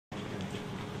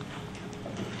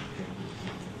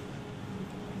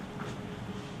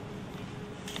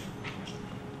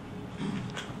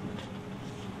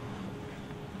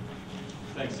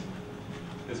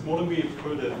morning we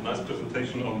heard a nice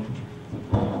presentation on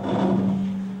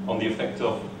the effect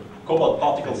of cobalt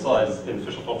particle size in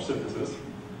Fischer-Tropsch synthesis.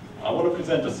 I want to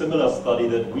present a similar study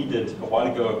that we did a while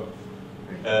ago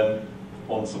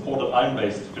on supported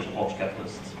iron-based Fischer-Tropsch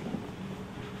catalysts.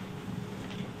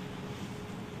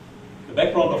 The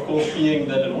background, of course, being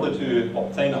that in order to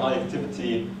obtain a high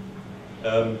activity,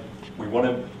 we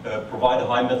want to provide a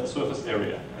high metal surface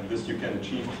area. And this you can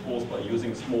achieve, of course, by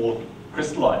using small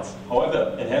crystallites.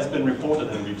 However, it has been reported,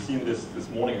 and we've seen this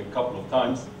morning a couple of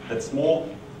times, that small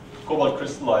cobalt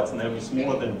crystallites, namely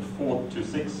smaller than 4 to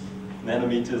 6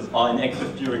 nanometers, are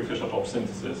inactive during Fischer-Tropsch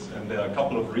synthesis. And there are a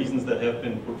couple of reasons that have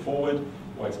been put forward,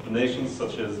 or explanations,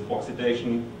 such as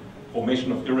oxidation,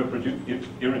 formation of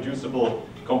irreducible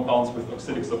compounds with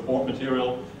oxidic support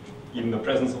material, even the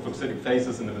presence of oxidic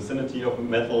phases in the vicinity of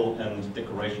metal, and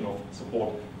decoration of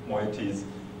support moieties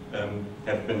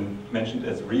have been mentioned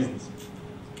as reasons.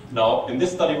 Now, in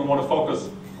this study, we want to focus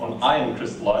on iron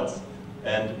crystallites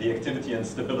and the activity and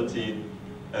stability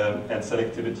and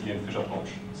selectivity in Fischer-Tropsch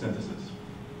synthesis.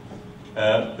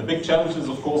 The big challenge is,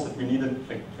 of course, that we need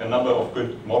a number of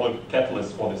good model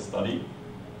catalysts for this study.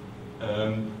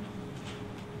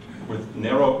 With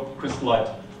narrow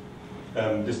crystallite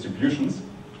distributions.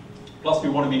 Plus, we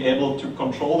want to be able to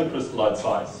control the crystallite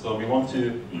size. So we want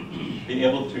to be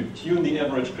able to tune the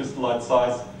average crystallite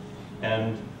size,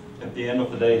 and at the end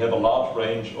of the day have a large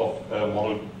range of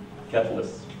model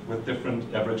catalysts with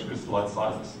different average crystallite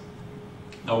sizes.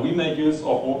 Now, we made use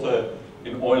of water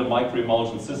in oil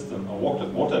microemulsion system.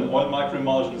 Water in oil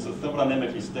microemulsion is a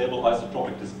thermodynamically stable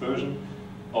isotropic dispersion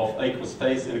of aqueous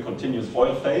phase in a continuous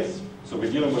oil phase. So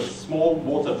we're dealing with small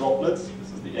water droplets.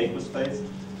 This is the aqueous phase,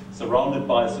 surrounded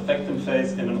by a surfactant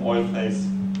phase in an oil phase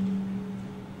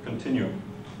continuum.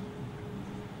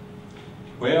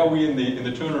 Where are we in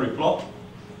the ternary plot?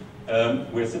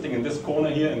 We're sitting in this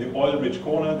corner here, in the oil-rich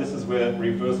corner. This is where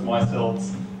reverse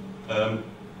micelles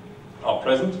are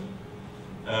present.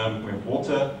 We have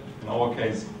water. In our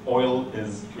case, oil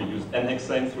is, we use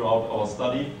N-hexane throughout our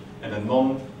study, and a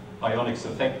non-ionic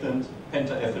surfactant,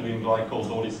 pentaethylene glycol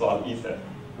dodecyl ether.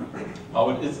 Now,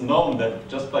 it is known that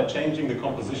just by changing the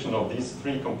composition of these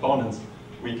three components,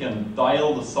 we can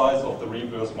dial the size of the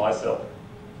reverse micelle.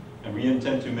 And we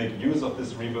intend to make use of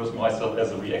this reverse micelle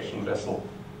as a reaction vessel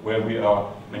where we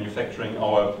are manufacturing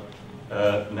our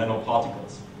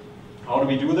nanoparticles. How do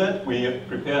we do that? We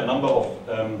prepare a number of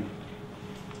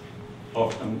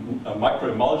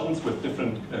microemulsions with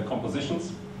different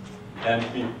compositions, and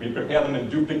we prepare them in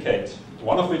duplicate,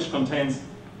 one of which contains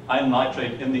iron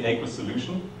nitrate in the aqueous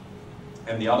solution,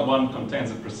 and the other one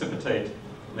contains a precipitate,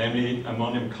 namely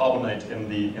ammonium carbonate in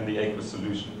the aqueous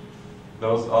solution.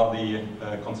 Those are the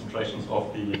concentrations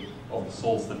of the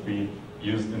salts that we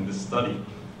used in this study.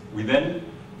 We then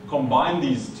combine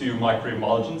these two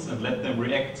microemulsions and let them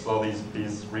react. So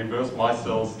these reverse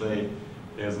micelles,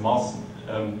 there's mass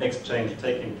exchange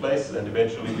taking place, and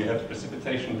eventually we have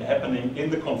precipitation happening in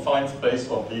the confined space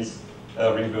of these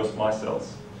reverse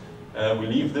micelles. We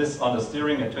leave this under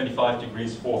steering at 25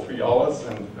 degrees for 3 hours,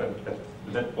 and at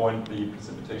that point the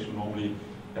precipitation normally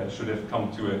should have come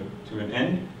to an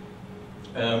end.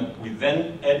 We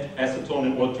then add acetone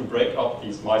in order to break up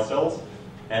these micelles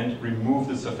and remove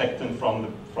the surfactant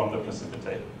from the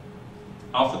precipitate.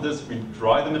 After this, we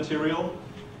dry the material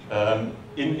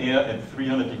in air at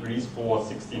 300 degrees for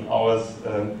 16 hours,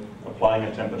 applying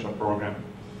a temperature program.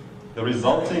 The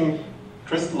resulting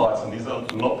crystallites, and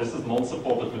this is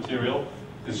non-supported material,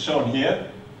 is shown here.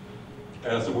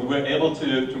 So we were able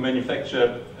to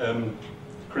manufacture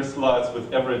crystallites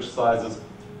with average sizes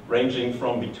ranging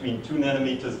from between 2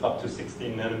 nanometers up to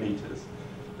 16 nanometers.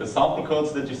 The sample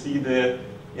codes that you see there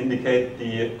indicate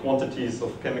the quantities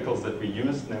of chemicals that we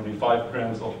used, namely 5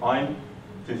 grams of iron,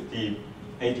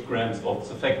 58 grams of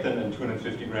surfactant, and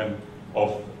 250 grams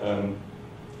of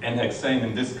N-hexane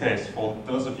in this case. For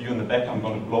those of you in the back, I'm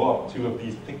going to blow up 2 of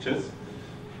these pictures.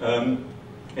 In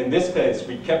this case,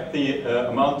 we kept the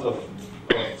amount of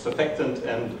surfactant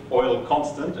and oil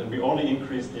constant, and we only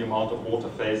increased the amount of water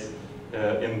phase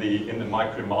in the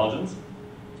microemulsions.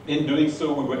 In doing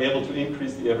so, we were able to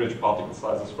increase the average particle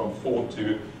sizes from 4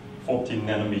 to 14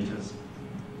 nanometers.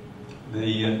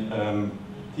 The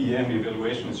TEM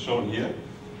evaluation is shown here.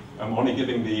 I'm only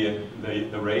giving the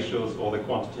ratios or the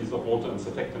quantities of water and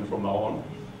surfactant from now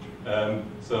on.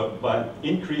 So by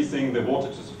increasing the water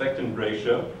to surfactant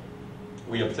ratio,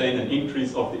 we obtain an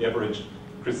increase of the average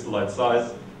crystallite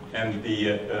size, and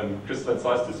the crystallite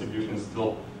size distribution is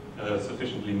still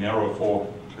sufficiently narrow for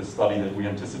the study that we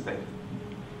anticipate.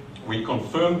 We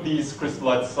confirmed these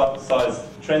crystallite size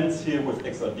trends here with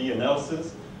XRD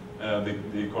analysis.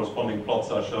 The corresponding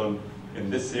plots are shown in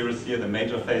this series here. The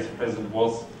major phase present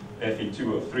was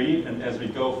Fe2O3, and as we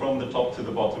go from the top to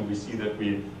the bottom, we see that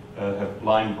we have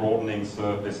line broadening,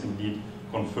 so this indeed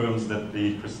confirms that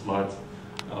the crystallites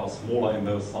are smaller in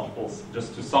those samples.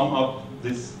 Just to sum up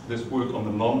this work on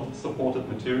the non-supported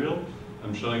material,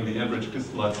 I'm showing the average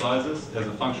crystallite sizes as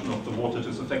a function of the water to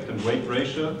surfactant weight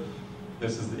ratio.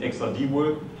 This is the XRD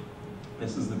work.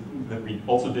 This is that we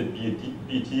also did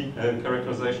BT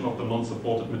characterization of the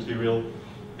non-supported material.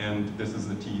 And this is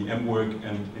the TEM work,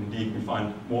 and indeed we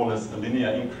find more or less a linear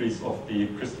increase of the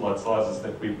crystallite sizes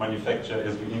that we manufacture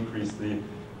as we increase the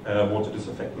water to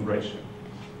surfactant ratio.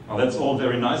 Now that's all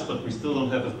very nice, but we still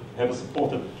don't have a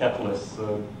supported catalyst.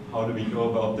 So how do we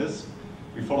go about this?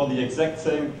 We follow the exact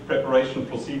same preparation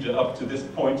procedure up to this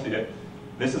point here.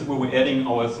 This is where we're adding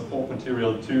our support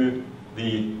material to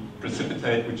the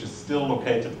precipitate, which is still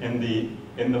located in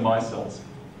the micelles.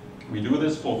 We do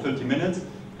this for 30 minutes.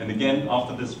 And again,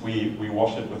 after this, we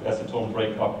wash it with acetone,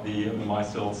 break up the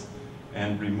micelles,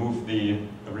 and remove the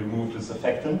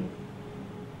surfactant.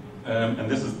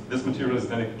 And this material is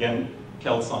then again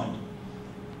calcined.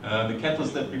 The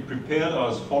catalysts that we prepared are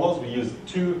as follows. We used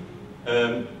two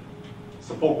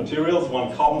support materials,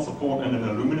 one carbon support and an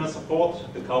alumina support.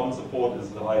 The carbon support is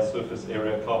the high surface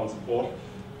area carbon support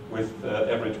with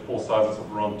average pore sizes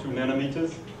of around 2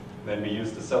 nanometers. Then we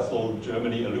used the Sasol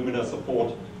Germany alumina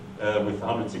support with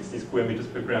 160 square meters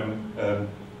per gram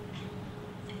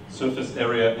surface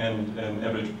area and an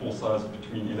average pore size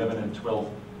between 11 and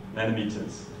 12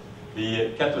 nanometers.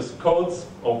 The catalyst codes,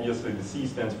 obviously the C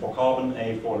stands for carbon,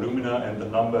 A for alumina, and the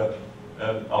number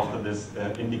after this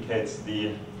indicates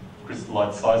the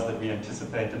crystallite size that we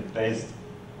anticipated based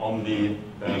on the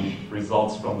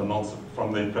results from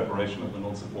the preparation of the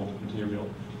non-supported material.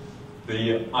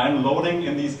 The ion loading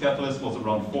in these catalysts was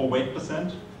around 4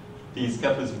 weight%. These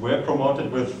catalysts were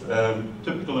promoted with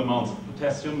typical amounts of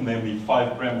potassium, namely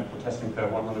 5 grams of potassium per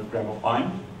 100 grams of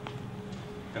iron.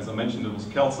 As I mentioned, it was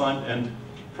calcined, and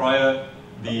prior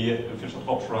the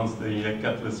Fischer-Tropsch runs, the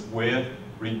catalysts were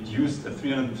reduced at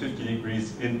 350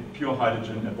 degrees in pure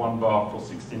hydrogen at 1 bar for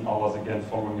 16 hours, again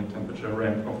following a temperature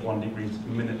ramp of 1 degree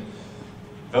per minute.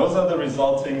 Those are the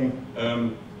resulting,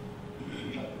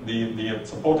 the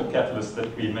supported catalysts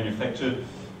that we manufactured.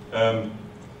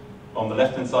 On the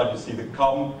left-hand side, you see the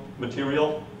carbon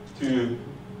material, two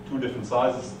different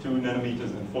sizes, 2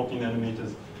 nanometers and 14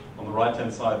 nanometers. On the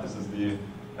right-hand side, this is the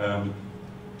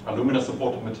alumina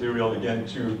supported material, again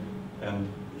 2 and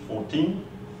 14.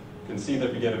 You can see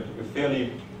that we get a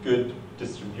fairly good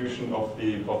distribution of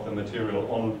the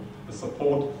material on the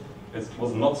support. It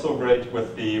was not so great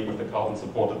with the carbon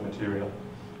supported material.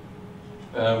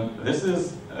 This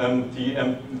is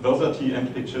those are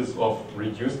TM pictures of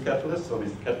reduced catalysts. So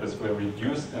these catalysts were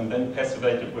reduced and then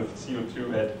passivated with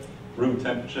CO2 at room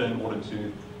temperature in order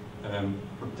to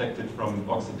protect it from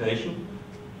oxidation.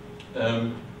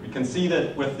 We can see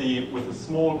that with the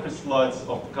small crystallites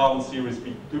of the carbon series,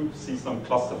 we do see some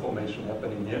cluster formation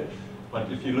happening here. But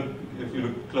if you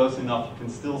look close enough, you can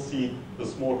still see the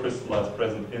small crystallites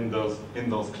present in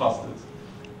those clusters.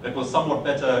 That was somewhat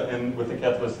better with the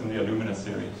catalyst in the alumina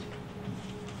series.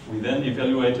 We then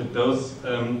evaluated those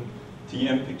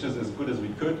TEM pictures as good as we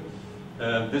could.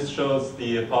 This shows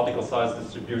the particle size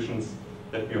distributions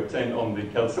that we obtained on the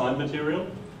calcined material.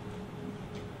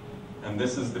 And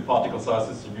this is the particle size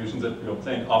distributions that we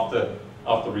obtained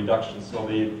after reduction. So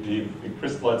the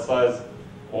crystallite size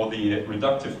or the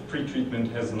reductive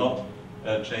pretreatment has not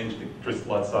changed the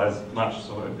crystallite size much.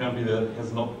 So apparently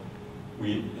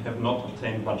we have not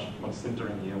obtained much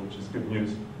sintering here, which is good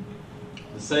news.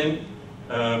 The same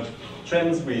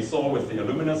trends we saw with the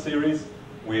alumina series.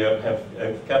 We have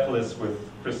catalysts with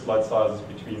crystallite sizes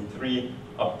between 3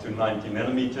 up to 90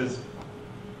 nanometers.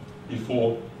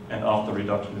 Before and after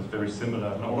reduction is very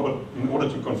similar. In order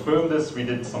to confirm this, we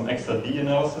did some XRD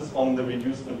analysis on the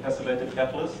reduced and passivated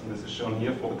catalysts, and this is shown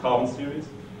here for the carbon series.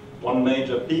 One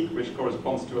major peak, which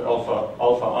corresponds to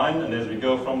alpha ion, and as we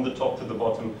go from the top to the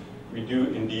bottom, we do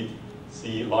indeed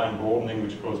see line broadening,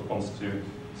 which corresponds to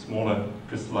smaller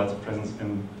crystallites presence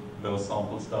in those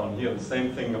samples down here. The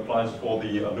same thing applies for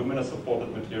the alumina supported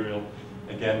material.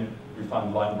 Again, we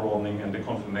find line broadening and the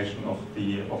confirmation of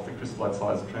the crystallite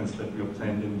size trends that we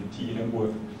obtained in the TEM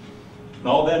work.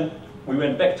 Now then, we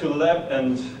went back to the lab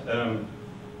and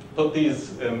put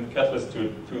these catalysts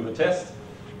to the test.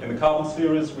 In the carbon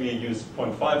series, we used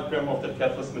 0.5 gram of that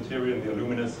catalyst material. In the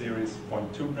alumina series,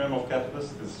 0.2 gram of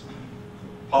catalyst. This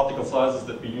particle sizes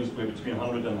that we used were between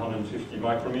 100 and 150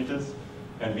 micrometers.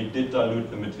 And we did dilute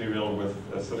the material with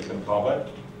silicon carbide.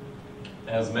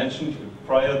 As mentioned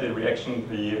prior, the reaction,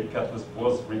 the catalyst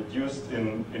was reduced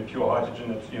in pure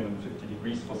hydrogen at 350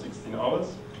 degrees for 16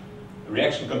 hours. The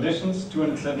reaction conditions,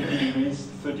 270 degrees,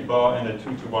 30 bar, and a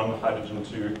 2:1 hydrogen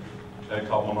to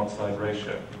carbon monoxide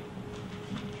ratio.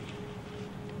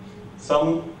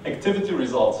 Some activity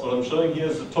results. What I'm showing here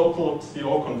is the total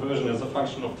CO conversion as a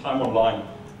function of time online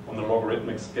on the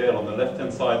logarithmic scale. On the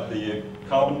left-hand side, the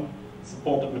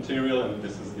carbon-supported material, and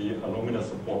this is the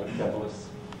alumina-supported catalyst.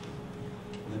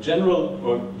 The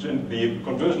the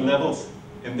conversion levels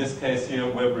in this case here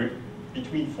were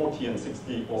between 40 and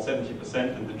 60 or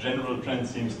 70%, and the general trend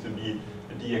seems to be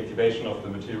a deactivation of the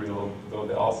material, though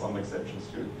there are some exceptions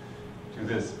to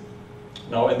this.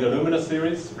 Now, in the alumina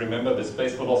series, remember the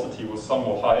space velocity was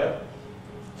somewhat higher,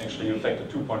 actually a factor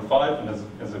 2.5, and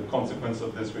as a consequence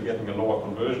of this, we're getting a lower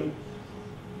conversion.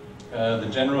 The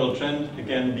general trend,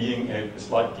 again, being a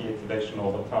slight deactivation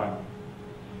over time.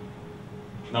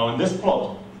 Now, in this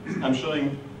plot, I'm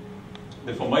showing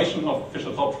the formation of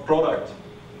Fischer-Tropsch product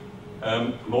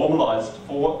normalized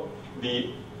for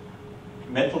the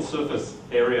metal surface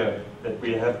area that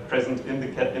we have present in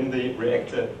the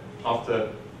reactor after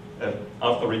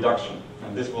reduction.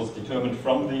 And this was determined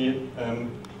from the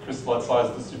crystallite size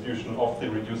distribution of the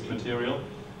reduced material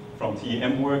from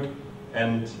TEM work,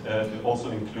 and it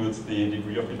also includes the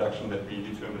degree of reduction that we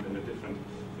determined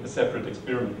in a separate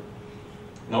experiment.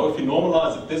 Now, if we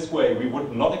normalize it this way, we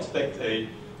would not expect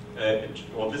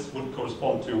or this would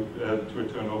correspond to a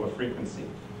turnover frequency,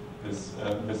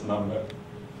 this number.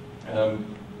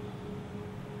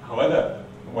 However,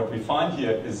 what we find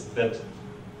here is that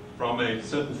from a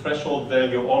certain threshold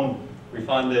value on, we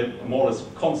find a more or less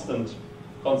constant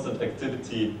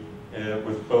activity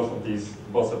with both of these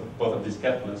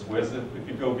catalysts. Whereas if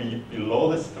you go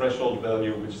below this threshold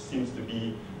value, which seems to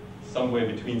be somewhere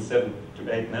between 7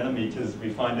 to 8 nanometers, we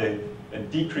find a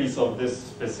decrease of this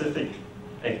specific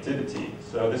activity.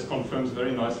 So this confirms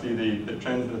very nicely the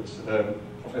trend that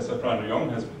Professor Kreiner-Young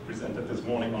has presented this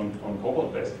morning on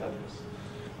cobalt-based catalysts.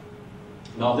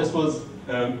 Now, this was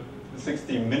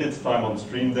 60 minutes time on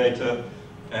stream data,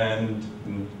 and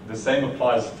the same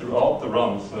applies throughout the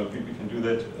run. So we can do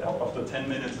that after 10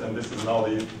 minutes, and this is now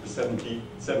the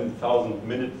 77,000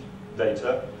 minute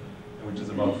data, which is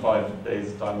about 5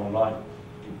 days time online.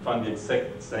 You find the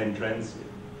exact same trends here.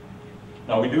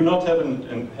 Now, we do not have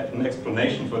an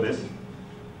explanation for this.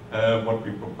 What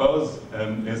we propose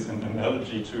is an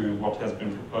analogy to what has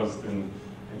been proposed in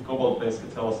cobalt-based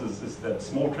catalysis, is that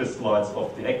small crystallites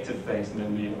of the active phase,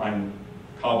 namely iron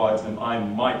carbides and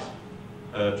iron, might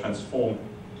transform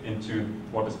into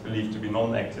what is believed to be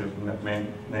non-active,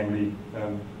 namely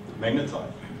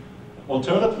magnetite.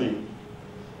 Alternatively,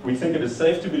 we think it is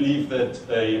safe to believe that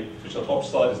a Fischer-Tropsch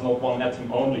site is not one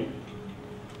atom only.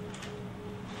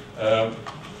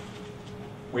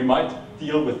 We might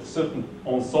deal with certain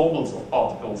ensembles of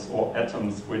particles or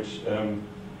atoms which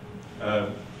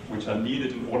are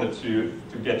needed in order to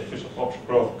get Fischer-Tropsch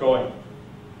growth going.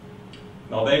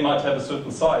 Now, they might have a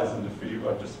certain size, and if we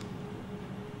are just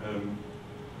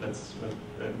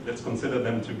let's consider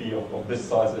them to be of this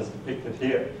size as depicted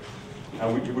here.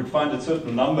 You would find a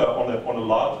certain number on a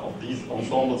large of these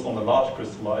ensembles on the large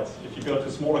crystallites. If you go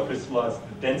to smaller crystallites,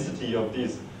 the density of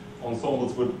these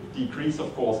ensembles would decrease,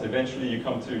 of course. Eventually, you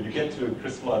get to a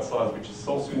crystallite size which is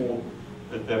so small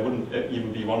that there wouldn't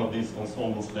even be one of these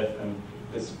ensembles left, and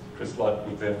this crystallite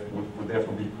would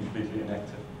therefore be completely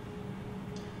inactive.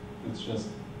 It's just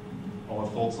our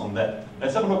thoughts on that.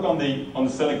 Let's have a look on the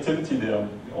selectivity there.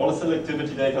 All the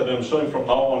selectivity data that I'm showing from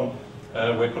now on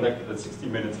were collected at 60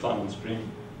 minutes time on stream.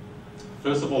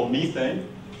 First of all, methane.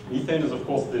 Methane is, of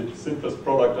course, the simplest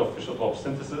product of Fischer-Tropsch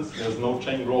synthesis. There's no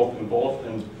chain growth involved,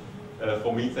 and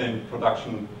for methane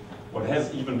production, what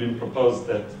has even been proposed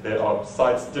that there are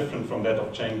sites different from that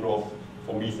of chain growth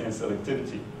for methane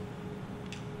selectivity.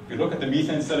 If you look at the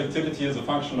methane selectivity as a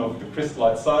function of the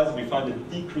crystallite size, we find a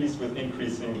decrease with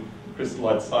increasing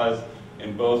crystallite size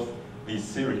in both these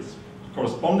series.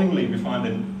 Correspondingly, we find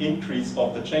an increase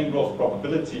of the chain growth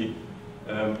probability,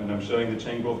 and I'm showing the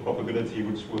chain growth probability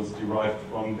which was derived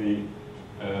from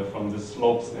the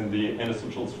slopes in the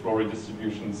Anderson-Schultz-Flory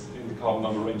distributions in the carbon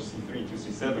number range C3 to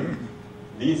C7.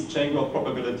 These chain growth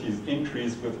probabilities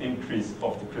increase with increase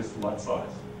of the crystallite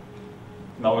size.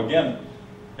 Now again,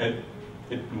 it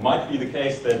might be the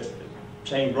case that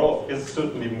chain growth is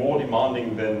certainly more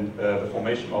demanding than the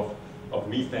formation of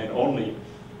methane only.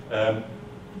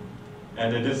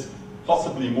 And it is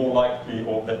possibly more likely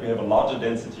that we have a larger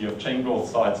density of chain growth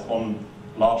sites on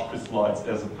large crystallites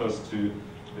as opposed to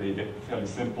the fairly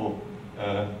simple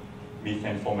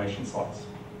methane formation sites.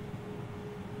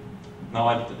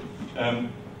 Now,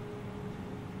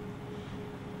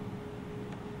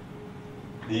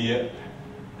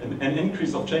 an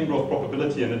increase of chain growth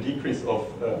probability and a decrease of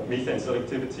methane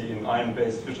selectivity in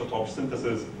iron-based Fischer-Tropsch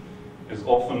synthesis is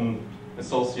often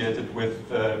associated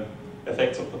with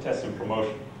effects of potassium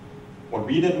promotion. What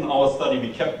we did in our study, we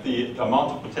kept the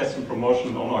amount of potassium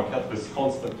promotion on our catalyst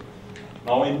constant.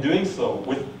 Now, in doing so,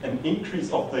 with an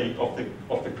increase of the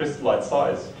crystallite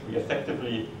size, we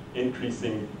effectively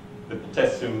increasing the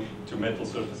potassium to metal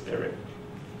surface area.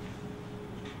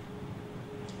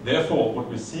 Therefore, what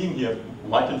we're seeing here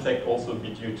might in fact also be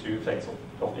due to effects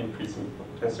of increasing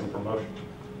potassium promotion.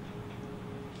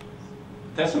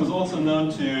 Potassium is also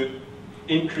known to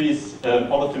increase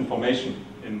olefin formation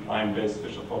in iron-based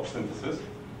Fischer-Tropsch synthesis.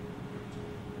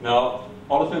 Now,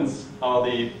 olefins are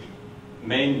the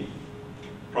main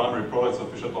primary products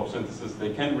of Fischer-Tropsch synthesis.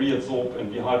 They can reabsorb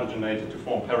and be hydrogenated to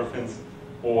form paraffins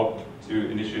or to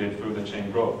initiate further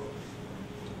chain growth.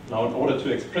 Now, in order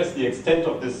to express the extent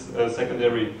of this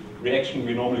secondary reaction,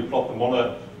 we normally plot the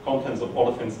molar contents of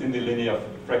olefins in the linear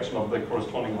fraction of the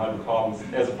corresponding hydrocarbons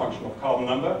as a function of carbon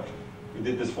number. We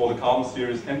did this for the carbon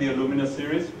series and the alumina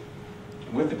series.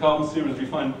 And with the carbon series, we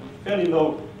find fairly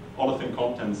low olefin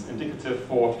contents, indicative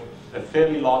for a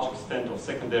fairly large extent of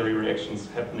secondary reactions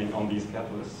happening on these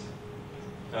catalysts.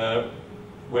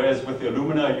 Whereas with the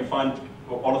alumina, you find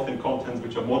olefin contents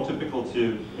which are more typical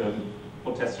to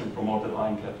potassium-promoted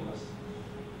iron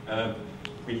catalysts.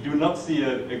 We do not see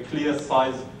a clear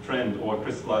size trend or a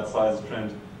crystallite size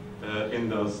trend in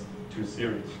those two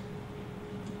series.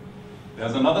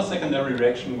 There's another secondary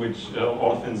reaction which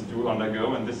olefins do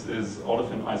undergo, and this is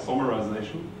olefin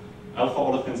isomerization. Alpha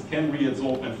olefins can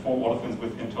reabsorb and form olefins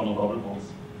with internal double bonds.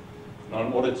 Now,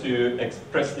 in order to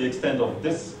express the extent of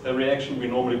this reaction, we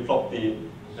normally plot the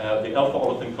alpha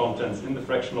olefin contents in the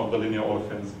fraction of the linear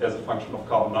olefins as a function of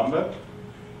carbon number.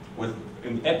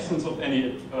 In the absence of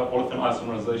any olefin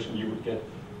isomerization, you would get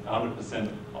 100%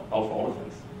 alpha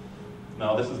olefins.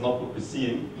 Now, this is not what we're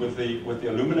seeing with the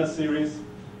alumina series.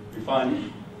 We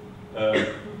find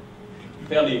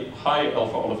fairly high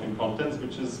alpha olefin contents,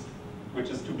 which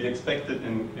is to be expected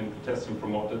in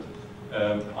potassium-promoted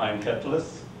iron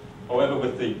catalysts. However,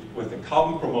 with the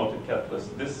carbon-promoted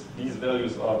catalyst, these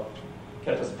values are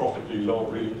catastrophically low.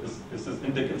 Really, this is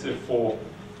indicative for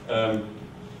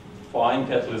iron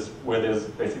catalysts where there's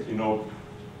basically no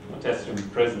potassium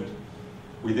present.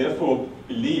 We therefore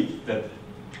believe that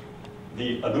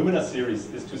the alumina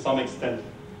series is to some extent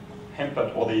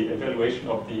hampered, or the evaluation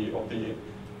of the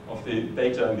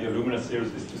data in the alumina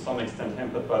series is to some extent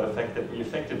hampered by the fact that we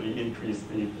effectively increase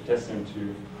the potassium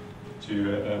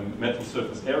to metal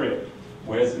surface area,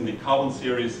 whereas in the carbon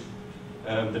series,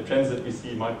 the trends that we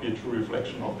see might be a true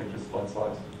reflection of the crystalline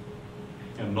size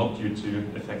and not due to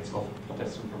effects of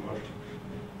potassium promotion.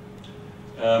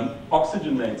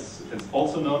 Oxygenates. It's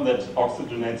also known that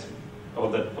oxygenates, or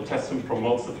that potassium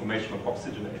promotes the formation of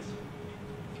oxygenates.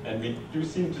 And we do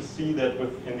seem to see that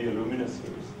in the alumina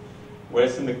series.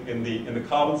 Whereas in the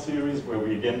carbon series, where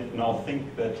we again now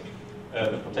think that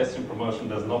the potassium promotion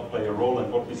does not play a role,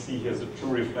 and what we see here is a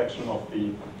true reflection of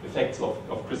the effects of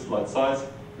crystallite size,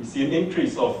 we see an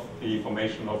increase of the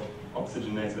formation of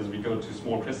oxygenates as we go to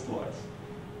small crystallites.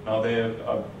 Now, there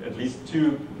are at least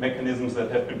two mechanisms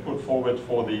that have been put forward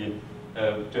for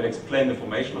to explain the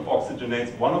formation of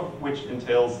oxygenates, one of which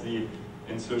entails the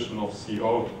insertion of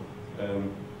CO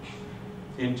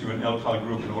into an alkyl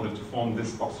group in order to form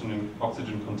this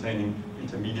oxygen-containing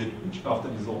intermediate, which after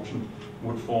desorption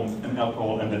would form an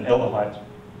alcohol and an aldehyde.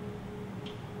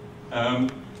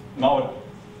 Now,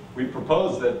 we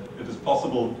propose that it is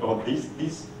possible, or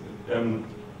these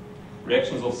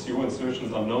reactions of CO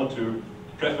insertions are known to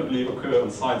preferably occur on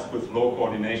sites with low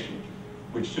coordination,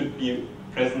 which should be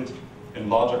present in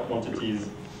larger quantities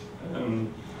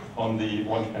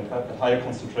at higher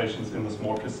concentrations in the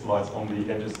small crystallites on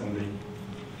the edges and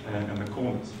the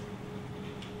corners.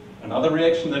 Another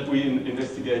reaction that we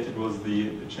investigated was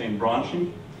the chain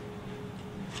branching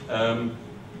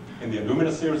in the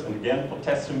alumina series, and again,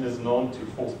 potassium is known to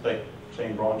force back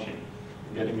chain branching,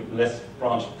 getting less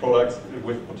branched products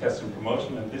with potassium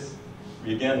promotion, and this,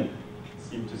 we again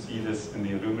seem to see this in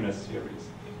the alumina series.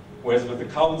 Whereas with the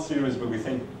carbon series, where we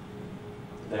think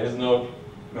there is no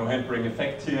hampering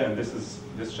effect here, and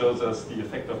this shows us the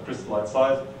effect of crystallite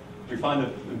size, we find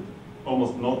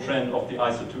almost no trend of the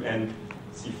iso to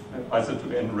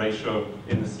N ratio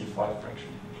in the C5 fraction.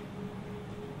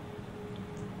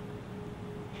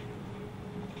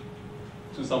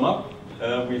 To sum up,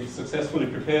 we've successfully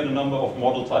prepared a number of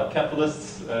model-type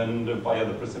catalysts and via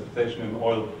the precipitation in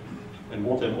oil and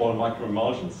water and oil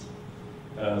microemulsions.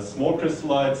 Small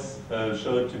crystallites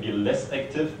showed to be less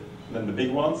active than the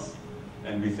big ones.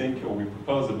 And we think, or we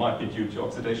propose, it might be due to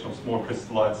oxidation of small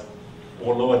crystallites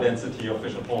or lower density of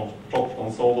Fischer-Tropsch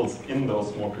ensembles in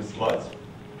those small crystallites.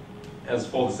 As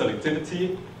for the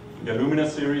selectivity, in the alumina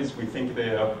series, we think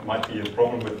there might be a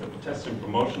problem with the potassium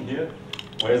promotion here,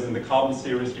 whereas in the carbon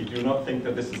series, we do not think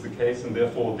that this is the case, and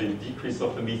therefore the decrease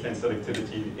of the methane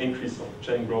selectivity, the increase of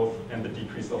chain growth, and the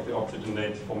decrease of the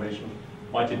oxygenate formation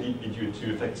might indeed be due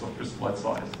to effects of crystallite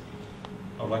size.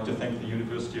 I would like to thank the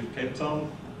University of Cape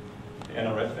Town, the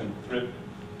NRF and TRIP,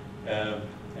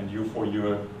 and you for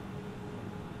your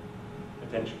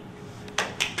attention.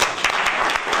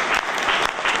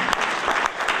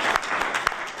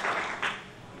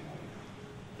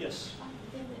 Yes?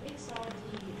 In the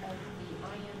XRD of the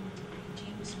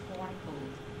ion-reduced particle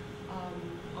on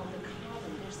the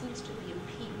carbon, there seems to be a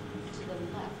peak to the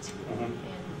left. And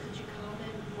could you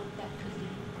comment what that could be?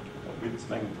 With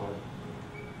magnetite.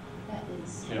 That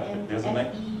is There's a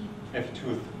Fe2,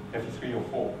 Fe3 or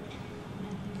 4.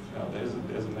 There's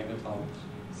a magnetite.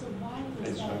 So why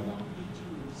was that not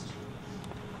reduced?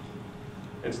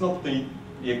 It's not the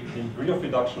degree of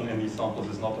reduction in these samples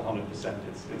is not 100%.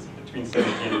 It's between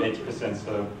 70 and 80%.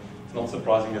 So it's not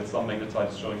surprising that some magnetite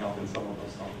is showing up in some of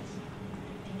those samples.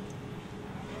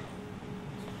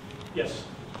 Yes?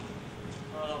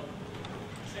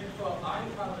 For iron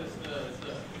catalyst, it's a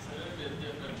little bit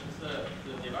different.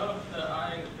 The developed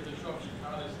iron Fischer-Tropsch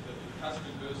catalyst has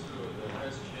to go through the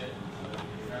phase change.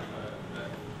 You have the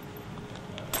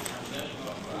combination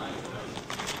of iron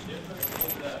different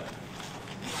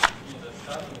in the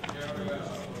starting area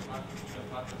of the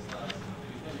particle size. Do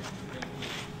you think it's going to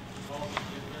cause a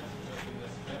difference in the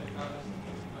spent catalyst?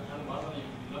 And wondering if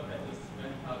you look at the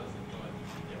spent catalyst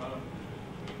development.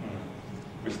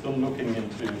 We're still looking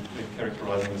into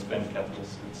characterizing the spent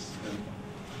catalyst.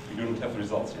 We don't have the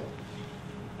results yet.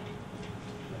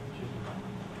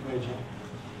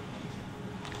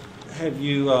 Have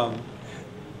you,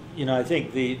 I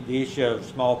think the issue of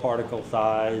small particle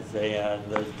size and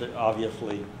there's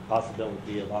obviously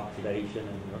possibility of oxidation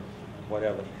and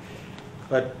whatever.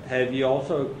 But have you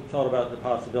also thought about the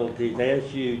possibilities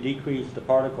as you decrease the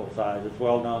particle size? It's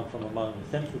well known from among the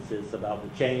synthesis about the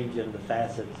change in the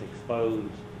facets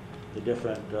exposed to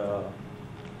different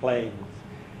planes.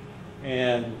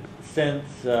 And since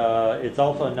it's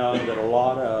also known that a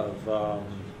lot of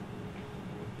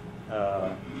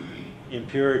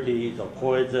impurities or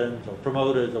poisons or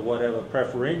promoters or whatever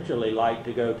preferentially like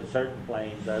to go to certain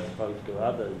planes as opposed to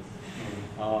others.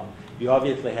 You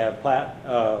obviously have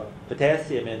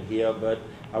potassium in here, but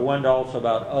I wonder also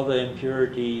about other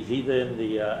impurities, either in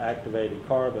the activated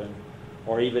carbon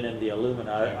or even in the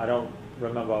alumina. I don't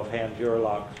remember offhand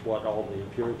Duralox what all the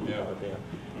impurities are there.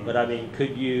 But I mean,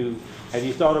 have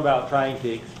you thought about trying to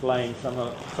explain some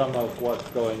of what's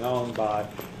going on by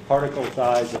particle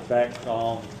size effects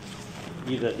on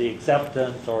either the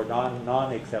acceptance or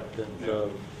non-acceptance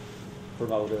of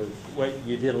promoters? Well,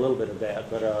 you did a little bit of that,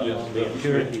 but on the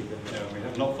impurities. We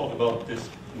have not thought about this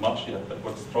much yet, but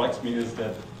what strikes me is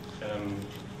that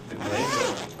the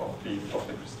behavior of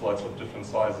the crystallites of different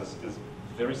sizes is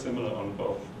very similar on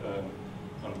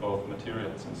both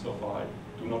materials, and so far I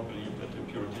do not believe that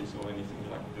impurities or anything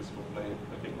like this will play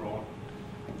a big role.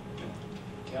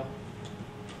 Yeah.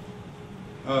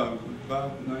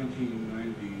 About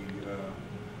 1990,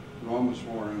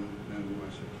 Rameswaran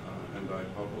and I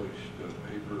published a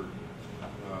paper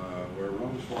where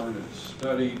Rameswaran had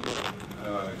studied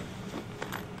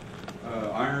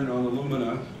iron on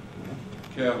alumina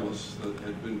catalysts that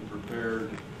had been prepared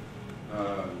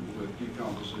with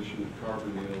decomposition of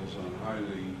carbonyls on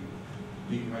highly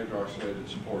dehydroxylated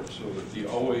support so that the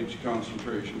OH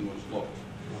concentration was low.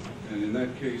 And in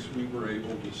that case, we were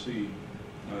able to see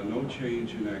no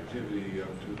change in activity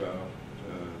up to about,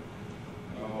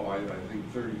 I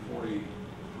think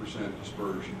 30–40%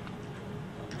 dispersion,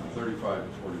 35–40%.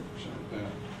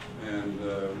 Yeah. And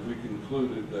we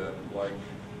concluded that, like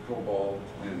cobalt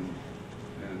and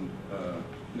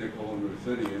nickel and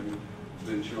ruthenium,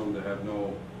 been shown to have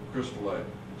no crystallite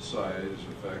size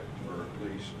effect, or at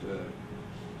least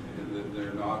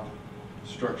they're not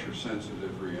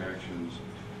structure-sensitive reactions.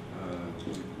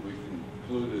 We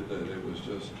concluded that it was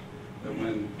just that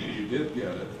when we did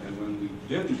get it, and when we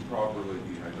didn't properly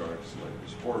dehydroxylate the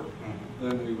support,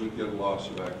 then we would get a loss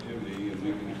of activity, and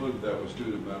we concluded that was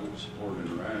due to metal support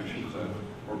interactions,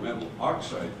 or metal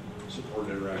oxide support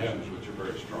interactions, which are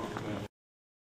very strong.